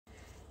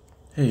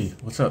Hey,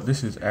 what's up?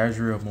 This is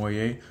Azrael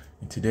Moye,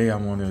 and today I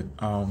want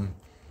to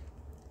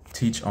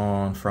teach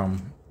on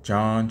from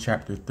John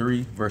chapter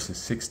 3, verses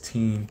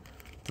 16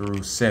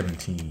 through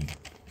 17.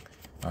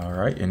 All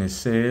right, and it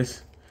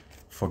says,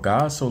 "For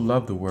God so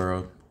loved the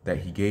world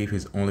that he gave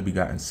his only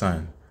begotten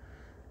Son,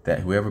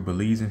 that whoever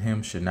believes in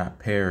him should not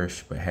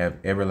perish but have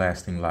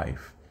everlasting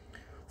life.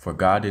 For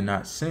God did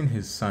not send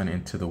his Son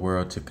into the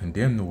world to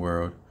condemn the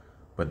world,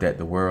 but that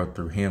the world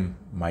through him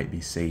might be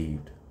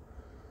saved."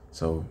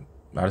 So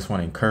I just want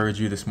to encourage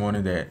you this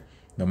morning that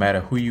no matter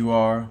who you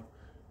are,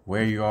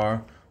 where you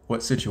are,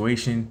 what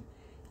situation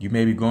you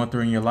may be going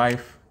through in your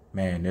life,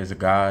 man, there's a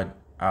God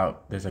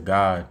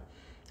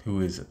who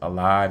is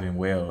alive and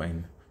well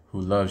and who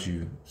loves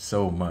you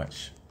so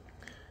much.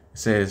 It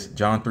says,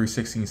 John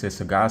 3:16 says,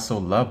 "So God so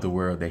loved the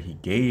world that he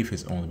gave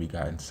his only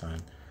begotten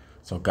Son."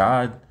 So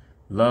God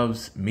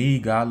loves me,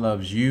 God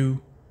loves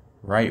you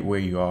right where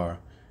you are.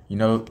 You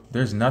know,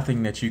 there's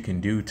nothing that you can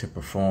do to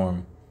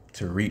perform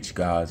to reach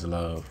God's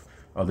love.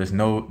 Or there's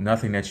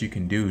nothing that you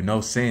can do,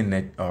 no sin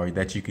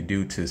that you could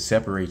do to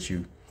separate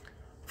you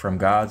from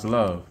God's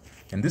love.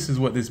 And this is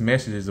what this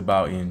message is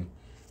about in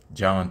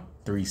John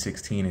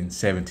 3:16 and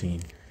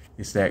 17.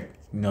 It's that,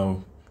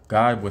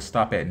 God will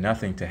stop at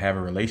nothing to have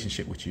a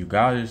relationship with you.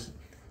 God is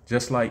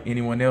just like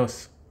anyone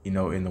else, in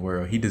the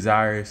world. He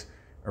desires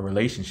a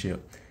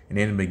relationship. And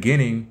in the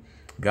beginning,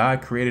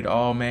 God created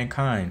all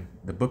mankind.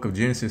 The book of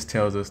Genesis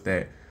tells us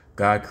that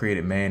God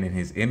created man in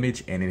his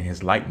image and in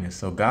his likeness.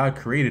 So God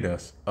created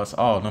us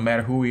all, no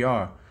matter who we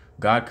are.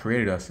 God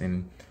created us.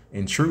 And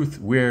in truth,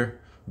 we're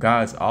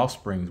God's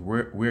offspring.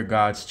 We're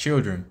God's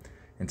children.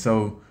 And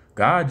so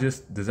God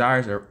just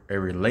desires a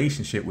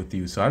relationship with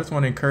you. So I just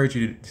want to encourage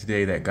you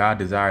today that God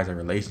desires a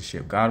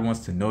relationship. God wants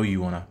to know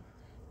you on a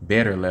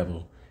better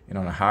level and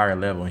on a higher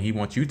level. And he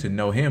wants you to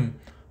know him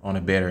on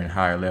a better and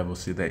higher level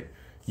so that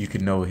you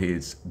can know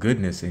his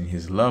goodness and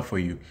his love for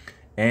you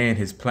and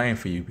his plan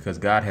for you, because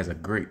God has a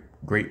great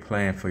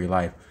plan for your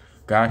life.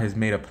 God has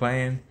made a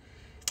plan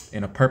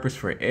and a purpose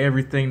for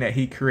everything that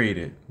he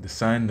created. The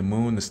sun, the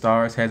moon, the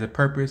stars has a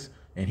purpose,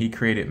 and he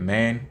created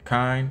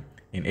mankind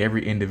and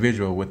every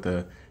individual with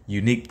a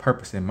unique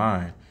purpose in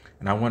mind.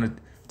 And I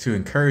wanted to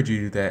encourage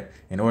you that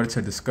in order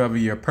to discover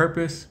your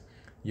purpose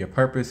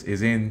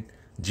is in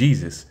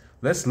Jesus.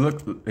 Let's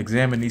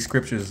examine these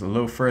scriptures a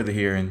little further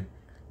here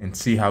and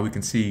see how we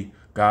can see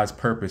God's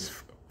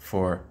purpose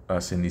for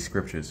us in these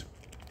scriptures.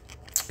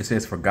 It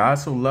says, "For God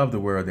so loved the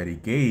world that he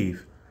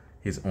gave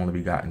his only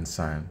begotten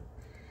Son."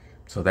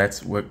 So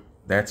that's what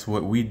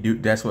we do.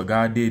 That's what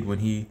God did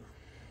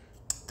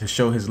to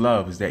show his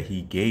love, is that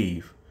he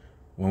gave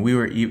when we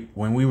were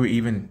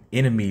even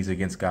enemies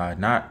against God,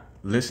 not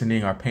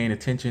listening or paying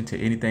attention to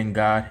anything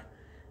God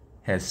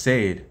has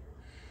said.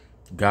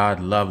 God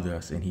loved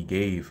us and he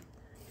gave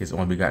his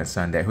only begotten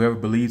Son, that whoever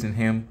believes in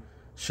him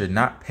should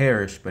not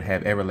perish but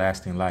have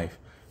everlasting life.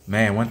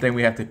 Man, one thing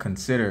we have to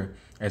consider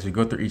as we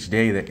go through each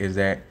day is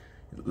that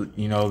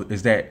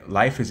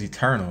life is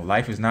eternal.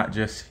 Life is not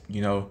just,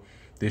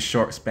 this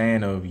short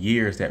span of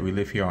years that we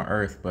live here on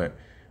earth, but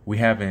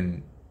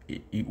human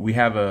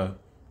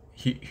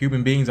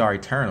beings are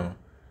eternal,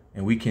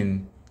 and we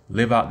can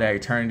live out that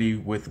eternity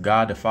with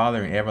God the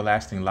Father in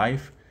everlasting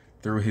life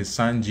through his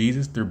Son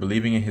Jesus, through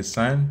believing in his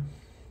Son.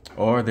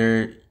 Or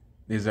there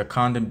is a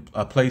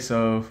place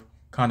of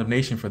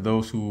condemnation for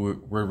those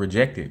who were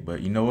rejected.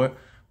 But you know what?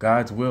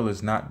 God's will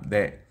is not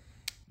that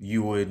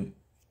you would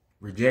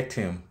reject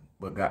him,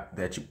 but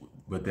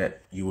that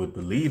you would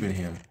believe in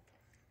him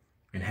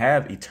and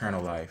have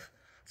eternal life.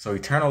 So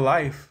eternal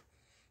life,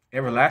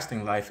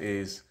 everlasting life,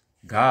 is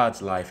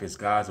God's life. It's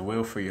God's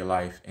will for your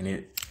life, and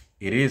it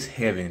is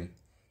heaven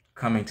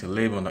coming to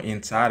live on the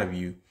inside of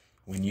you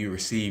when you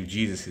receive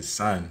Jesus, his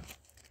Son.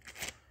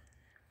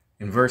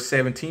 In verse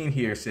 17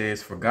 here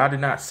says, "For God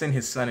did not send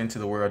his Son into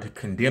the world to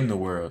condemn the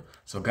world."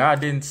 So God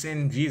didn't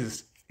send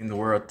Jesus in the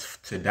world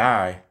to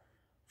die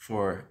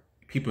for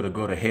people to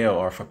go to hell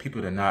or for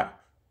people to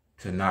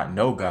not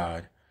know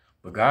God.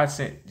 But God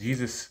sent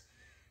Jesus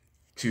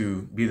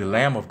to be the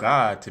Lamb of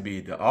God, to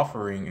be the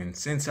offering and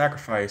sin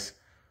sacrifice,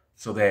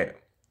 so that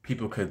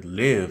people could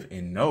live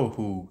and know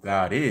who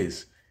God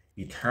is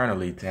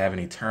eternally, to have an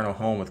eternal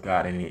home with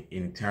God and an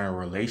eternal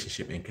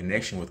relationship and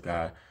connection with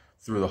God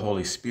through the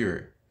Holy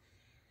Spirit.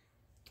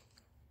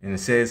 And it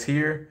says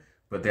here,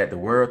 "But that the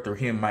world through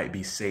him might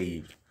be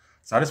saved."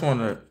 So I just want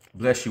to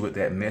bless you with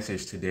that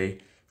message today,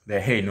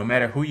 that, hey, no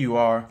matter who you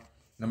are,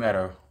 no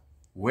matter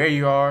where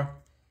you are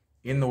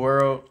in the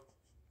world,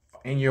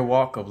 in your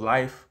walk of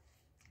life,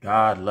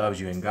 God loves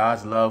you, and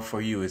God's love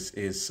for you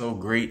is so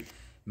great.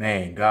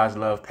 Man, God's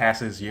love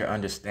passes your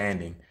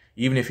understanding.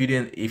 Even if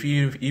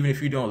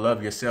you don't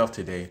love yourself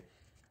today,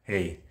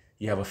 hey,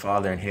 you have a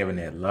Father in heaven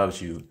that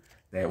loves you,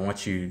 that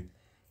wants you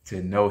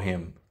to know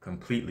him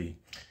completely.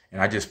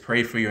 And I just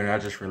pray for you, and I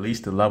just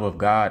release the love of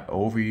God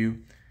over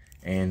you.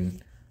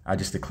 And I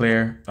just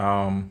declare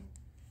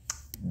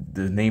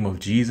the name of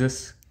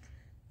Jesus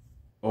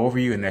over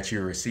you, and that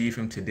you receive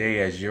him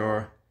today as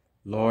your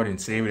Lord and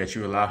Savior, that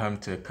you allow him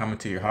to come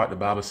into your heart. The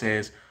Bible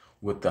says,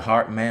 With the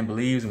heart man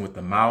believes, and with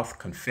the mouth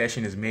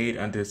confession is made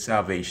unto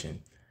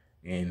salvation.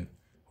 And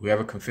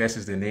whoever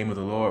confesses the name of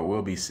the Lord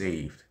will be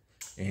saved.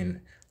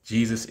 And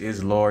Jesus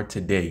is Lord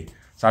today.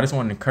 So I just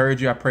want to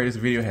encourage you. I pray this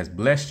video has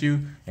blessed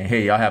you. And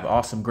hey, y'all have an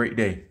awesome, great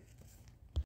day.